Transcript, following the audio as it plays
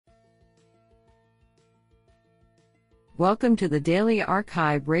Welcome to the Daily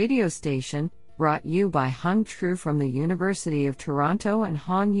Archive radio station, brought you by Hung Tru from the University of Toronto and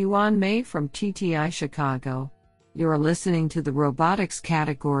Hong Yuan Mei from TTI Chicago. You are listening to the Robotics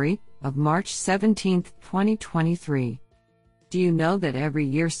category of March 17, 2023. Do you know that every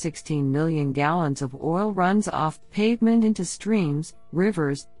year 16 million gallons of oil runs off pavement into streams,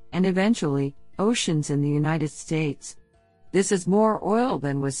 rivers, and eventually, oceans in the United States? This is more oil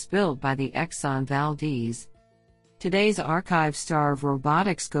than was spilled by the Exxon Valdez. Today's archive star of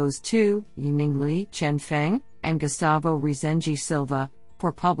robotics goes to Yiming Li, Chen Feng, and Gustavo Rezengi Silva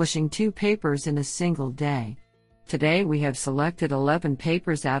for publishing 2 papers in a single day. Today we have selected 11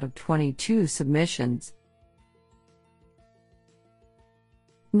 papers out of 22 submissions.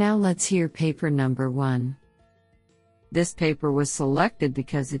 Now let's hear paper number 1. This paper was selected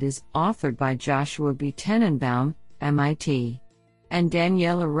because it is authored by Joshua B. Tenenbaum, MIT, and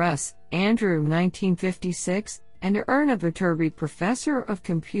Daniela Russ, Andrew 1956, and Erna Viterbi, Professor of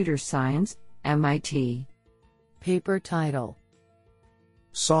Computer Science, MIT. Paper title: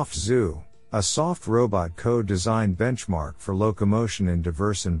 SoftZoo, a soft robot code design benchmark for locomotion in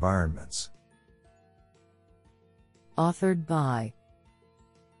diverse environments. Authored by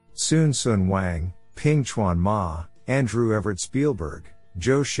Sun Wang, Pingchuan Ma, Andrew Everett Spielberg,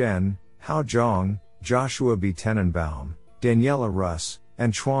 Zhou Shen, Hao Zhang, Joshua B. Tenenbaum, Daniela Russ,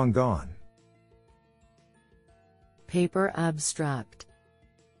 and Chuang Gan. Paper abstract: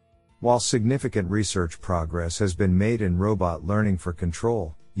 While significant research progress has been made in robot learning for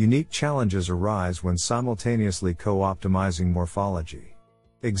control, unique challenges arise when simultaneously co-optimizing morphology.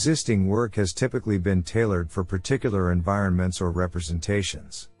 Existing work has typically been tailored for particular environments or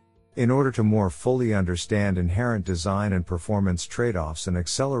representations. In order to more fully understand inherent design and performance trade-offs and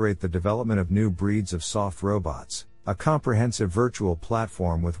accelerate the development of new breeds of soft robots, a comprehensive virtual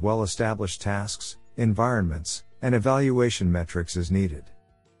platform with well-established tasks, environments, and evaluation metrics is needed.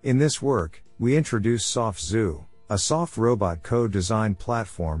 In this work, we introduce SoftZoo, a soft robot code design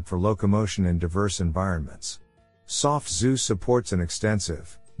platform for locomotion in diverse environments. SoftZoo supports an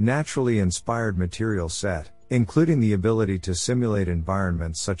extensive, naturally inspired material set, including the ability to simulate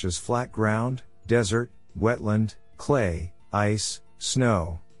environments such as flat ground, desert, wetland, clay, ice,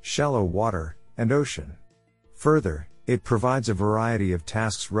 snow, shallow water, and ocean. Further, it provides a variety of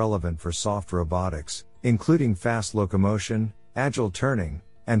tasks relevant for soft robotics, including fast locomotion, agile turning,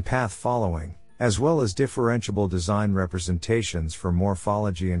 and path following, as well as differentiable design representations for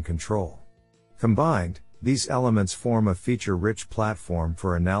morphology and control. Combined, these elements form a feature-rich platform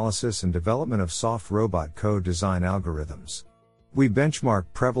for analysis and development of soft robot code design algorithms. We benchmark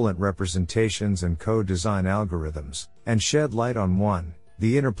prevalent representations and code design algorithms, and shed light on 1.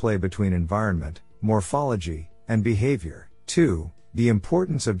 The interplay between environment, morphology, and behavior. 2. The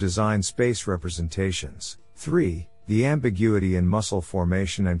importance of design space representations. 3. The ambiguity in muscle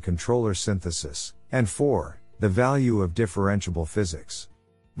formation and controller synthesis. And 4. The value of differentiable physics.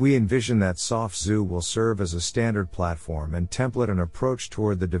 We envision that SoftZoo will serve as a standard platform and template and approach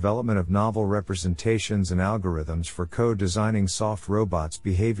toward the development of novel representations and algorithms for code designing soft robots'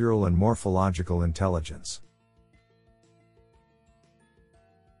 behavioral and morphological intelligence.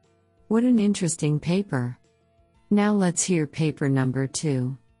 What an interesting paper. Now let's hear paper number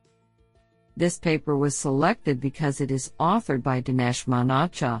 2. This paper was selected because it is authored by Dinesh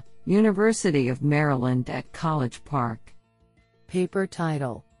Manacha, University of Maryland at College Park. Paper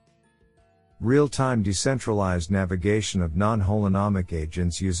title: Real-time decentralized navigation of non-holonomic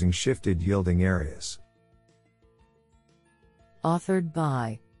agents using shifted yielding areas. Authored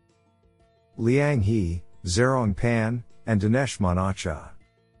by Liang He, Zerong Pan, and Dinesh Manacha.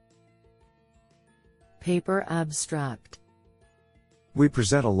 Paper abstract: We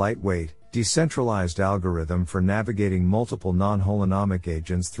present a lightweight, decentralized algorithm for navigating multiple non-holonomic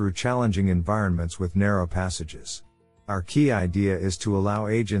agents through challenging environments with narrow passages. Our key idea is to allow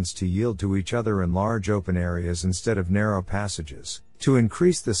agents to yield to each other in large open areas instead of narrow passages, to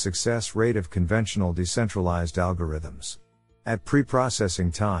increase the success rate of conventional decentralized algorithms. At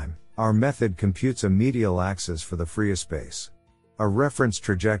pre-processing time, our method computes a medial axis for the free space. A reference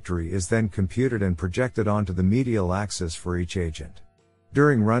trajectory is then computed and projected onto the medial axis for each agent.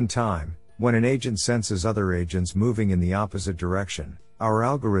 During runtime, when an agent senses other agents moving in the opposite direction, our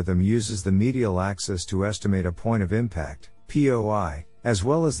algorithm uses the medial axis to estimate a point of impact, POI, as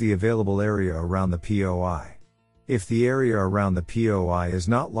well as the available area around the POI. If the area around the POI is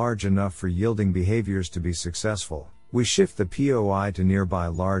not large enough for yielding behaviors to be successful, we shift the POI to nearby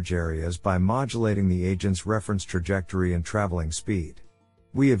large areas by modulating the agent's reference trajectory and traveling speed.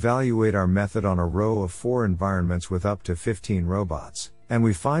 We evaluate our method on a row of 4 environments with up to 15 robots, and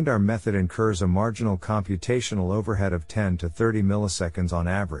we find our method incurs a marginal computational overhead of 10 to 30 milliseconds on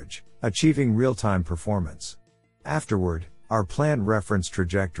average, achieving real-time performance. Afterward, our planned reference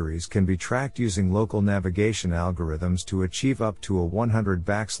trajectories can be tracked using local navigation algorithms to achieve up to a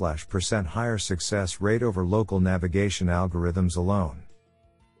 100% higher success rate over local navigation algorithms alone.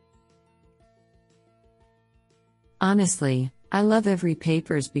 Honestly, I love every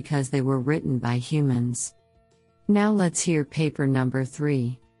papers because they were written by humans. Now let's hear paper number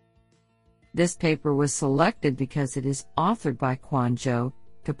 3. This paper was selected because it is authored by Quan Zhou,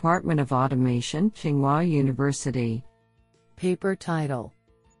 Department of Automation, Tsinghua University. Paper title: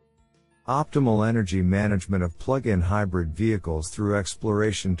 Optimal Energy Management of Plug-in Hybrid Vehicles Through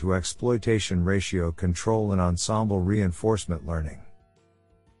Exploration to Exploitation Ratio Control and Ensemble Reinforcement Learning.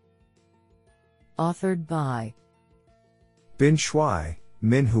 Authored by Bin Shuai,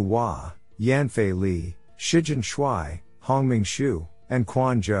 Minhu Hua, Yanfei Li, Shijin Shuai, Hongming Xu, and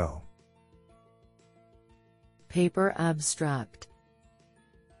Quan Zhou. Paper abstract: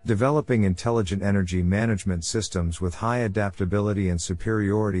 Developing intelligent energy management systems with high adaptability and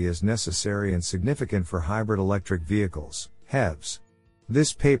superiority is necessary and significant for hybrid electric vehicles, HEVs.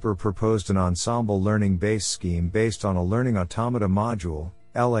 This paper proposed an ensemble learning-based scheme based on a learning automata module,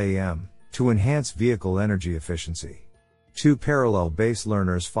 LAM, to enhance vehicle energy efficiency. 2 parallel base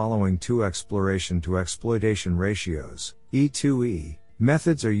learners following 2 exploration to exploitation ratios, E2E,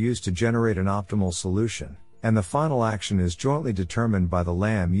 methods are used to generate an optimal solution, and the final action is jointly determined by the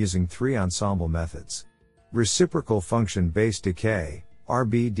LAM using 3 ensemble methods. Reciprocal function-based decay,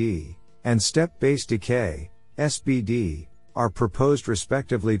 RBD, and step-based decay, SBD, are proposed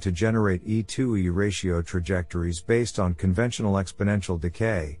respectively to generate E2E ratio trajectories based on conventional exponential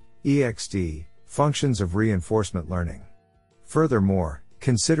decay, EXD, functions of reinforcement learning. Furthermore,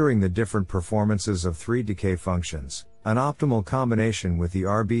 considering the different performances of 3 decay functions, an optimal combination with the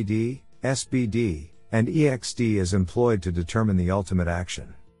RBD, SBD, and EXD is employed to determine the ultimate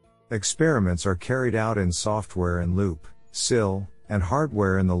action. Experiments are carried out in software in loop, SIL, and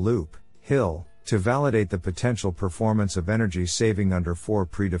hardware in the loop, HIL, to validate the potential performance of energy saving under 4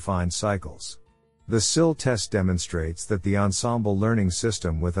 predefined cycles. The SIL test demonstrates that the ensemble learning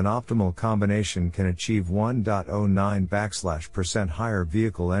system with an optimal combination can achieve 1.09% higher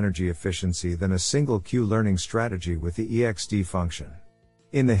vehicle energy efficiency than a single Q learning strategy with the EXD function.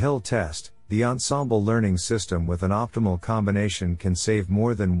 In the HIL test, the ensemble learning system with an optimal combination can save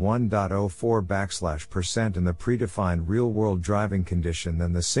more than 1.04% in the predefined real-world driving condition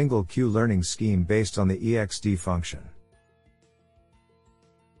than the single Q learning scheme based on the EXD function.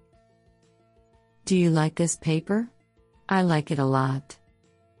 Do you like this paper? I like it a lot.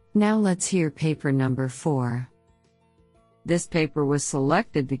 Now let's hear paper number 4. This paper was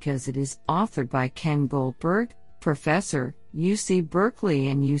selected because it is authored by Ken Goldberg, Professor, UC Berkeley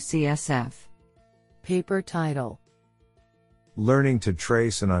and UCSF. Paper title: Learning to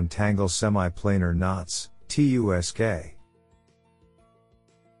Trace and Untangle Semi-Planar Knots, TUSK.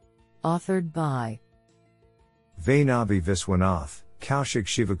 Authored by Vainavi Viswanath, Kaushik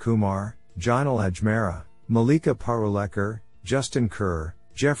Shivakumar, Jinal Ajmera, Malika Parulekar, Justin Kerr,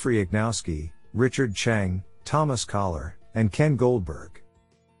 Jeffrey Ignowski, Richard Cheng, Thomas Collar, and Ken Goldberg.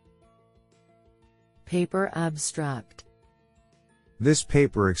 Paper abstract: This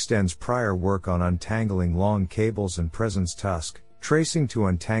paper extends prior work on untangling long cables and presents TUSK, tracing to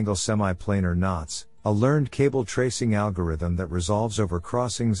untangle semi-planar knots, a learned cable tracing algorithm that resolves over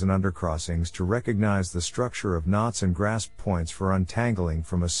crossings and undercrossings to recognize the structure of knots and grasp points for untangling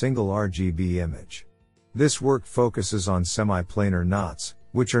from a single RGB image. This work focuses on semi-planar knots,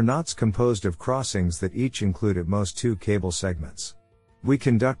 which are knots composed of crossings that each include at most 2 cable segments. We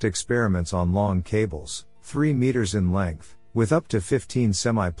conduct experiments on long cables, 3 meters in length, with up to 15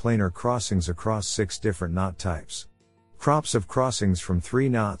 semi-planar crossings across 6 different knot types. Crops of crossings from 3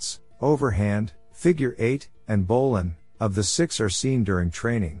 knots, overhand, figure 8, and bowline, of the 6 are seen during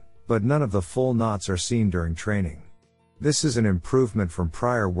training, but none of the full knots are seen during training. This is an improvement from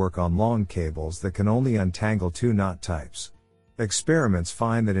prior work on long cables that can only untangle 2 knot types. Experiments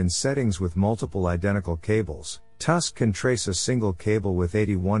find that in settings with multiple identical cables, TUSK can trace a single cable with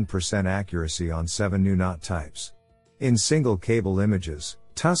 81% accuracy on 7 new knot types. In single cable images,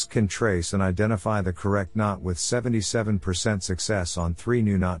 TUSK can trace and identify the correct knot with 77% success on 3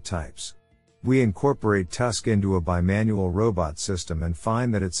 new knot types. We incorporate TUSK into a bimanual robot system and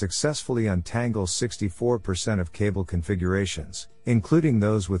find that it successfully untangles 64% of cable configurations, including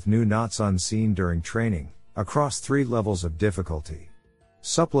those with new knots unseen during training, across 3 levels of difficulty.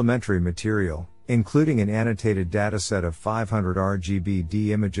 Supplementary material, including an annotated dataset of 500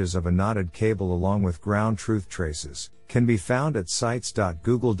 RGB-D images of a knotted cable along with ground truth traces, can be found at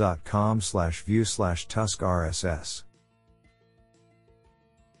sites.google.com/view/tuskrss.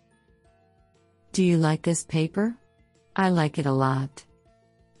 Do you like this paper? I like it a lot.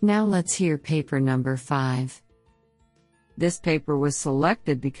 Now let's hear paper number 5. This paper was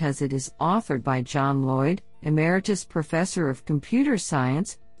selected because it is authored by John Lloyd, Emeritus Professor of Computer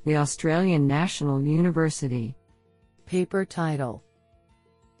Science, the Australian National University. Paper title: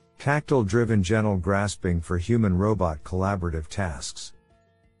 Tactile-driven gentle grasping for human-robot collaborative tasks.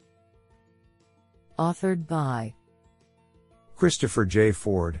 Authored by Christopher J.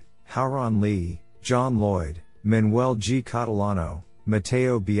 Ford, Hauron Lee, John Lloyd, Manuel G. Catalano,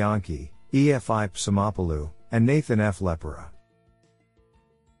 Matteo Bianchi, E.F.I. Psamapoulou, and Nathan F. Lepera.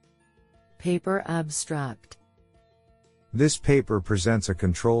 Paper abstract: This paper presents a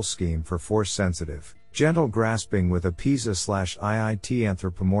control scheme for force-sensitive, gentle grasping with a PISA/IIT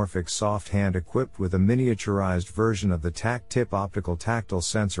anthropomorphic soft hand equipped with a miniaturized version of the TAC-TIP optical tactile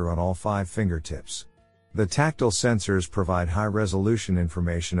sensor on all 5 fingertips. The tactile sensors provide high-resolution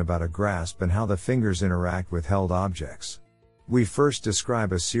information about a grasp and how the fingers interact with held objects. We first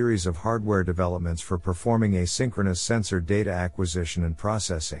describe a series of hardware developments for performing asynchronous sensor data acquisition and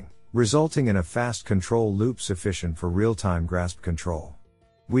processing, resulting in a fast control loop sufficient for real-time grasp control.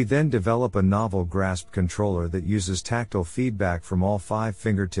 We then develop a novel grasp controller that uses tactile feedback from all 5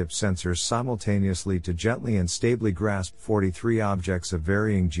 fingertip sensors simultaneously to gently and stably grasp 43 objects of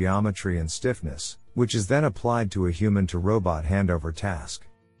varying geometry and stiffness, which is then applied to a human-to-robot handover task.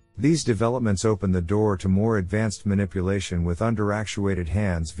 These developments open the door to more advanced manipulation with under-actuated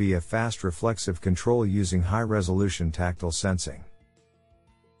hands via fast reflexive control using high-resolution tactile sensing.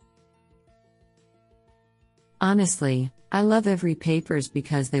 Honestly, I love every papers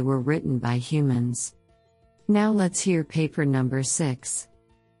because they were written by humans. Now let's hear paper number 6.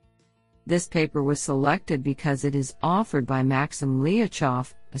 This paper was selected because it is authored by Maxim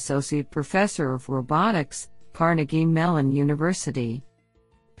Liachoff, Associate Professor of Robotics, Carnegie Mellon University.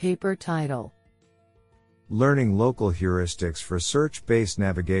 Paper title: Learning Local Heuristics for Search-Based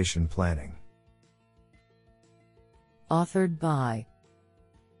Navigation Planning. Authored by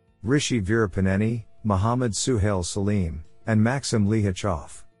Rishi Veerapaneni, Mohammad Suhail Salim, and Maxim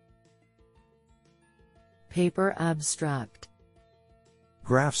Liachoff. Paper abstract: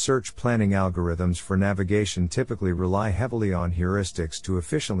 Graph search planning algorithms for navigation typically rely heavily on heuristics to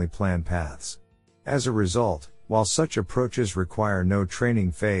efficiently plan paths. As a result, while such approaches require no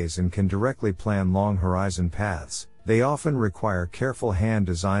training phase and can directly plan long horizon paths, they often require careful hand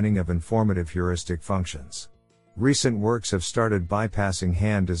designing of informative heuristic functions. Recent works have started bypassing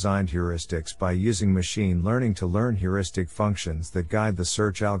hand-designed heuristics by using machine learning to learn heuristic functions that guide the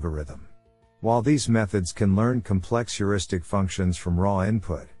search algorithm. While these methods can learn complex heuristic functions from raw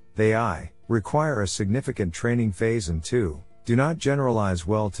input, they require a significant training phase and do not generalize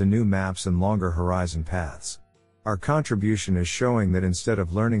well to new maps and longer horizon paths. Our contribution is showing that instead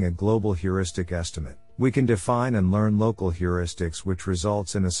of learning a global heuristic estimate, we can define and learn local heuristics, which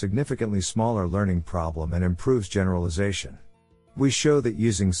results in a significantly smaller learning problem and improves generalization. We show that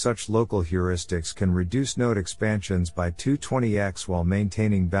using such local heuristics can reduce node expansions by 220x while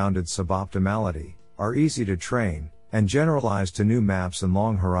maintaining bounded suboptimality, are easy to train, and generalize to new maps and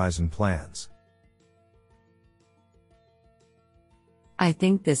long horizon plans. I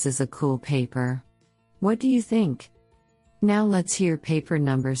think this is a cool paper. What do you think? Now let's hear paper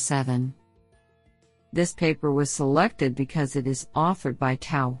number 7. This paper was selected because it is authored by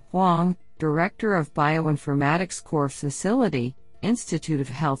Tao Huang, Director of Bioinformatics Core Facility, Institute of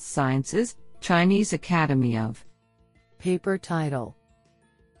Health Sciences, Chinese Academy of. Paper title: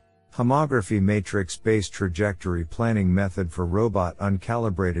 Homography Matrix-Based Trajectory Planning Method for Robot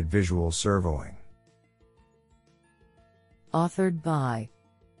Uncalibrated Visual Servoing. Authored by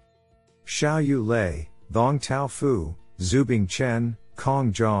Xiaoyu Lei, Thongtao Fu, Zubing Chen,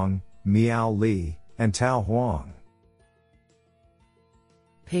 Kong Zhang, Miao Li, and Tao Huang.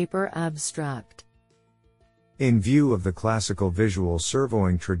 Paper abstract: In view of the classical visual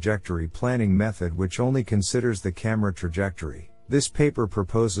servoing trajectory planning method, which only considers the camera trajectory, this paper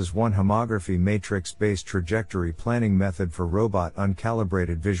proposes one homography matrix-based trajectory planning method for robot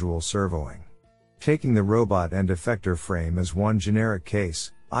uncalibrated visual servoing. Taking the robot end effector frame as one generic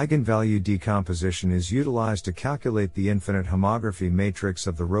case, eigenvalue decomposition is utilized to calculate the infinite homography matrix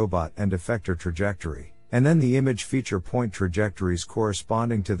of the robot end effector trajectory, and then the image feature point trajectories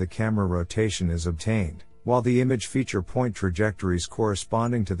corresponding to the camera rotation is obtained, while the image feature point trajectories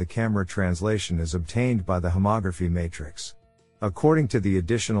corresponding to the camera translation is obtained by the homography matrix. According to the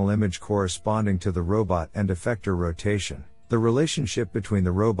additional image corresponding to the robot end effector rotation, The relationship between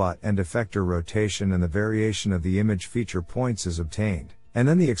the robot end effector rotation and the variation of the image feature points is obtained, and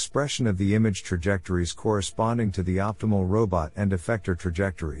then the expression of the image trajectories corresponding to the optimal robot end effector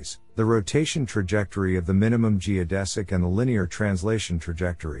trajectories, the rotation trajectory of the minimum geodesic and the linear translation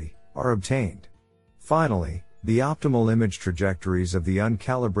trajectory, are obtained. Finally, the optimal image trajectories of the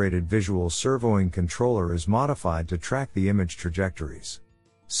uncalibrated visual servoing controller is modified to track the image trajectories.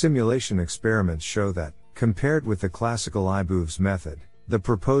 Simulation experiments show that, compared with the classical iBoovs method, the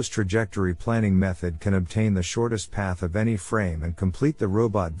proposed trajectory planning method can obtain the shortest path of any frame and complete the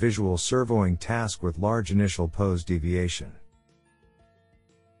robot visual servoing task with large initial pose deviation.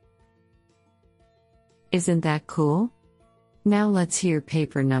 Isn't that cool? Now let's hear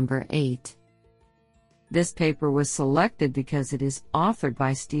paper number 8. This paper was selected because it is authored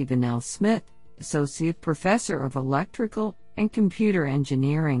by Stephen L. Smith, Associate Professor of Electrical and Computer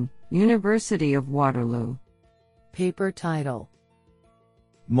Engineering, University of Waterloo. Paper title: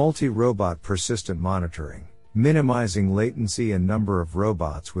 Multi-Robot Persistent Monitoring, Minimizing Latency and Number of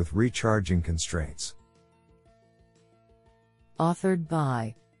Robots with Recharging Constraints. Authored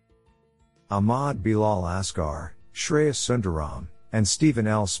by Ahmad Bilal Asghar, Shreyas Sundaram, and Stephen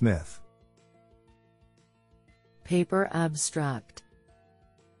L. Smith. Paper abstract: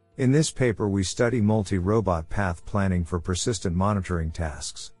 In this paper we study multi-robot path planning for persistent monitoring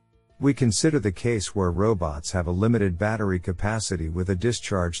tasks. We consider the case where robots have a limited battery capacity with a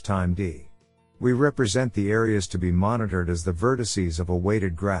discharge time d. We represent the areas to be monitored as the vertices of a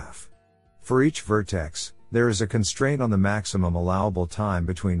weighted graph. For each vertex, there is a constraint on the maximum allowable time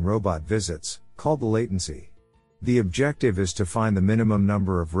between robot visits, called the latency. The objective is to find the minimum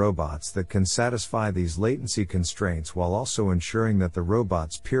number of robots that can satisfy these latency constraints while also ensuring that the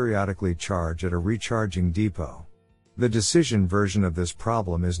robots periodically charge at a recharging depot. The decision version of this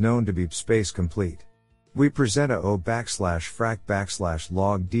problem is known to be space complete. We present a O\frac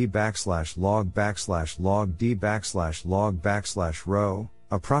log d log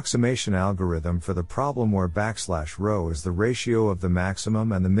approximation algorithm for the problem where \rho is the ratio of the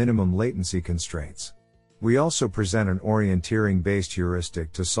maximum and the minimum latency constraints. We also present an orienteering-based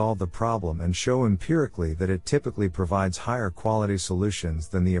heuristic to solve the problem and show empirically that it typically provides higher quality solutions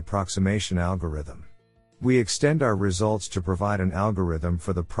than the approximation algorithm. We extend our results to provide an algorithm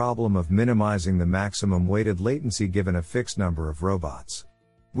for the problem of minimizing the maximum weighted latency given a fixed number of robots.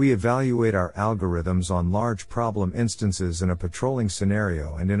 We evaluate our algorithms on large problem instances in a patrolling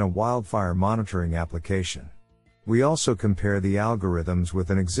scenario and in a wildfire monitoring application. We also compare the algorithms with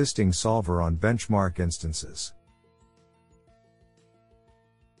an existing solver on benchmark instances.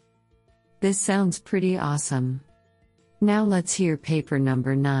 This sounds pretty awesome. Now let's hear paper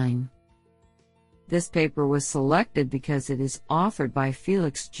number 9. This paper was selected because it is authored by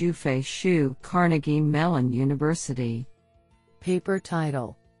Felix Jufei Xu, Carnegie Mellon University. Paper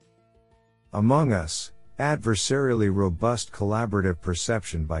title: Among Us, Adversarially Robust Collaborative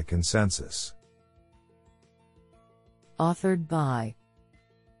Perception by Consensus. Authored by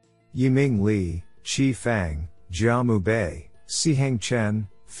Yiming Li, Qi Fang, Jiamu Bei, Siheng Chen,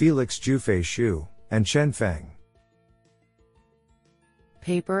 Felix Jufei Xu, and Chen Feng.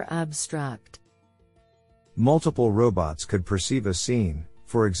 Paper abstract: Multiple robots could perceive a scene,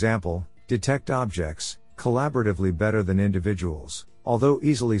 for example, detect objects, collaboratively better than individuals, although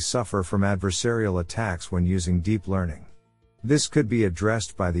easily suffer from adversarial attacks when using deep learning. This could be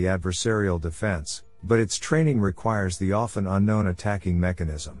addressed by the adversarial defense, but its training requires the often unknown attacking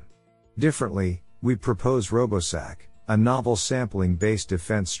mechanism. Differently, we propose RoboSac, a novel sampling-based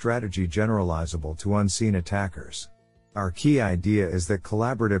defense strategy generalizable to unseen attackers. Our key idea is that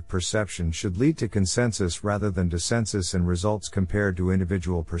collaborative perception should lead to consensus rather than dissensus in results compared to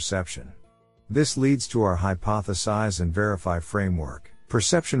individual perception. This leads to our hypothesize and verify framework.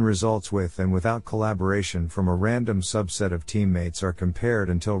 Perception results with and without collaboration from a random subset of teammates are compared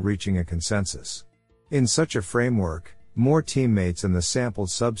until reaching a consensus. In such a framework, more teammates in the sampled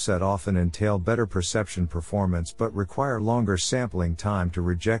subset often entail better perception performance but require longer sampling time to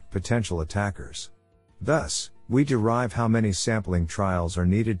reject potential attackers. Thus, we derive how many sampling trials are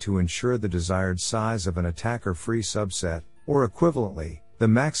needed to ensure the desired size of an attacker-free subset, or equivalently, the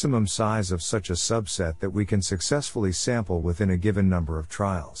maximum size of such a subset that we can successfully sample within a given number of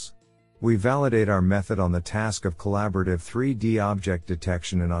trials. We validate our method on the task of collaborative 3D object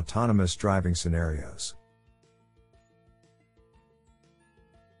detection in autonomous driving scenarios.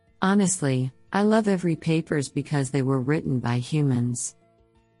 Honestly, I love every papers because they were written by humans.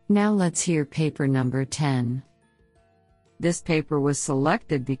 Now let's hear paper number 10. This paper was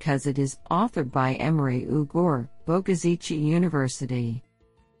selected because it is authored by Emre Ugur, Bogazici University.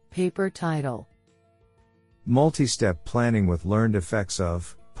 Paper title: Multi-step planning with learned effects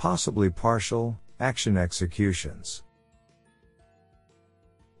of, possibly partial, action executions.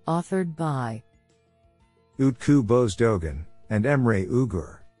 Authored by Utku Bozdogan and Emre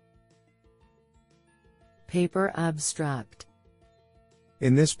Ugur. Paper abstract.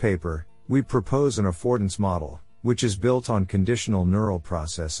 In this paper, we propose an affordance model, which is built on conditional neural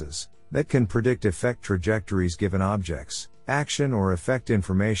processes, that can predict effect trajectories given objects, action or effect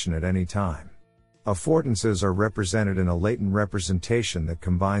information at any time. Affordances are represented in a latent representation that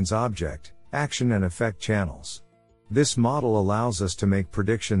combines object, action and effect channels. This model allows us to make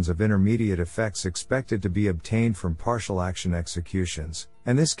predictions of intermediate effects expected to be obtained from partial action executions,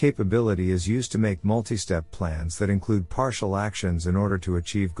 and this capability is used to make multi-step plans that include partial actions in order to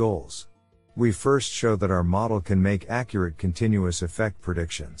achieve goals. We first show that our model can make accurate continuous effect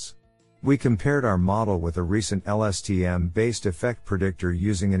predictions. We compared our model with a recent LSTM-based effect predictor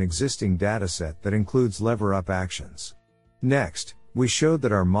using an existing dataset that includes lever-up actions. Next, we showed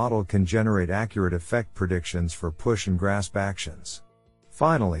that our model can generate accurate effect predictions for push and grasp actions.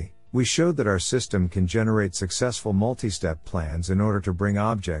 Finally, we showed that our system can generate successful multi-step plans in order to bring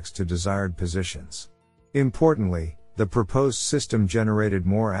objects to desired positions. Importantly, the proposed system generated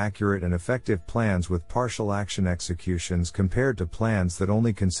more accurate and effective plans with partial action executions compared to plans that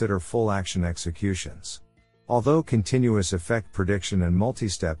only consider full action executions. Although continuous effect prediction and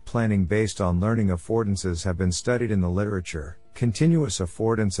multi-step planning based on learning affordances have been studied in the literature, continuous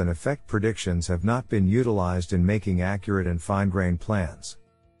affordance and effect predictions have not been utilized in making accurate and fine-grained plans.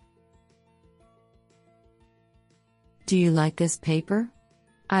 Do you like this paper?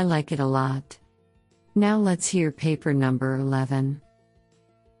 I like it a lot. Now let's hear paper number 11.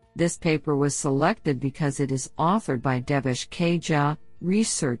 This paper was selected because it is authored by Devesh K. Jha,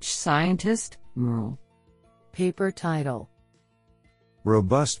 research scientist, MERL. Paper title: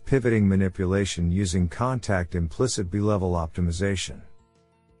 Robust Pivoting Manipulation Using Contact Implicit B-Level Optimization.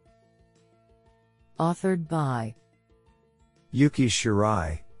 Authored by Yuki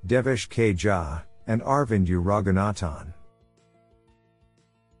Shirai, Devesh K. Jha, and Arvind U. Raghunathan.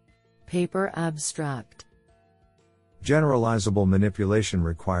 Paper abstract. Generalizable manipulation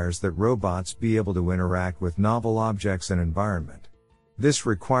requires that robots be able to interact with novel objects and environment. This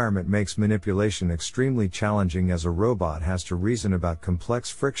requirement makes manipulation extremely challenging as a robot has to reason about complex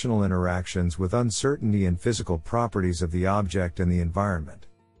frictional interactions with uncertainty in physical properties of the object and the environment.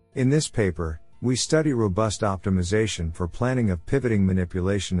 In this paper, we study robust optimization for planning of pivoting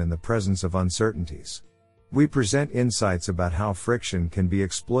manipulation in the presence of uncertainties. We present insights about how friction can be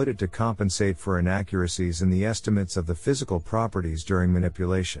exploited to compensate for inaccuracies in the estimates of the physical properties during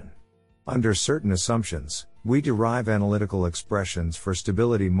manipulation. Under certain assumptions, we derive analytical expressions for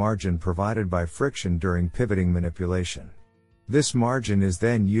stability margin provided by friction during pivoting manipulation. This margin is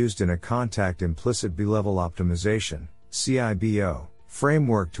then used in a contact implicit B-level optimization (CIBO)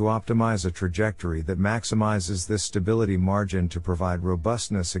 framework to optimize a trajectory that maximizes this stability margin to provide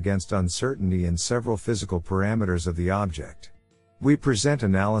robustness against uncertainty in several physical parameters of the object. We present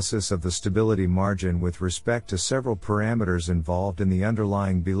analysis of the stability margin with respect to several parameters involved in the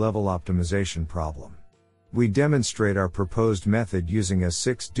underlying B-level optimization problem. We demonstrate our proposed method using a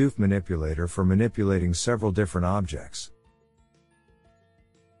 6-DOF manipulator for manipulating several different objects.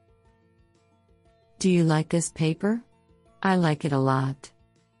 Do you like this paper? I like it a lot.